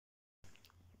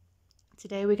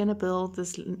Today we're going to build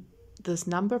this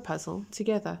number puzzle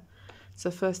together. So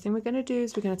first thing we're going to do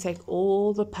is we're going to take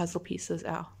all the puzzle pieces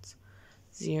out.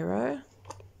 0,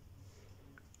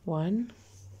 1,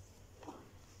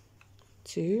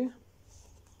 2,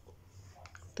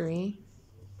 3,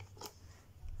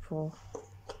 4,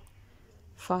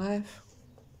 5,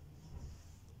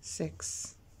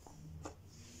 6,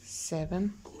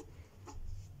 7,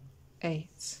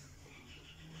 8,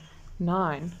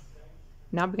 9.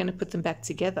 Now we're going to put them back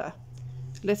together.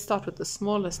 Let's start with the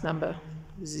smallest number,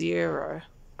 0.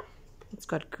 It's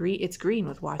green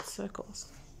with white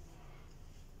circles.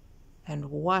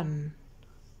 And 1.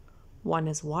 1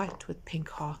 is white with pink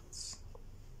hearts.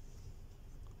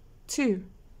 2.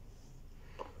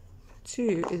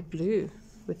 2 is blue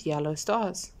with yellow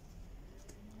stars.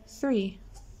 3.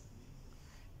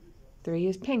 3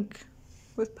 is pink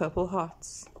with purple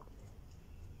hearts.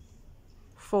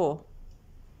 4.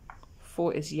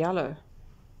 4 is yellow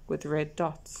with red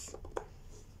dots.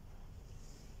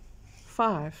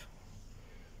 5.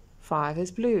 5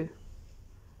 is blue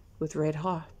with red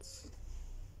hearts.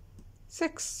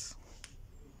 6.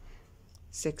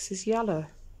 6 is yellow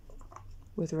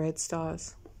with red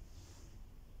stars.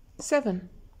 7.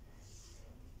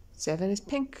 7 is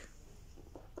pink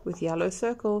with yellow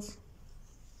circles.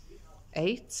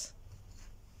 8.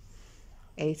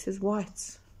 8 is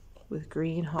white with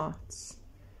green hearts.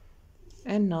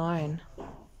 And 9.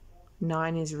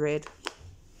 9 is red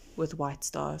with white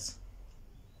stars.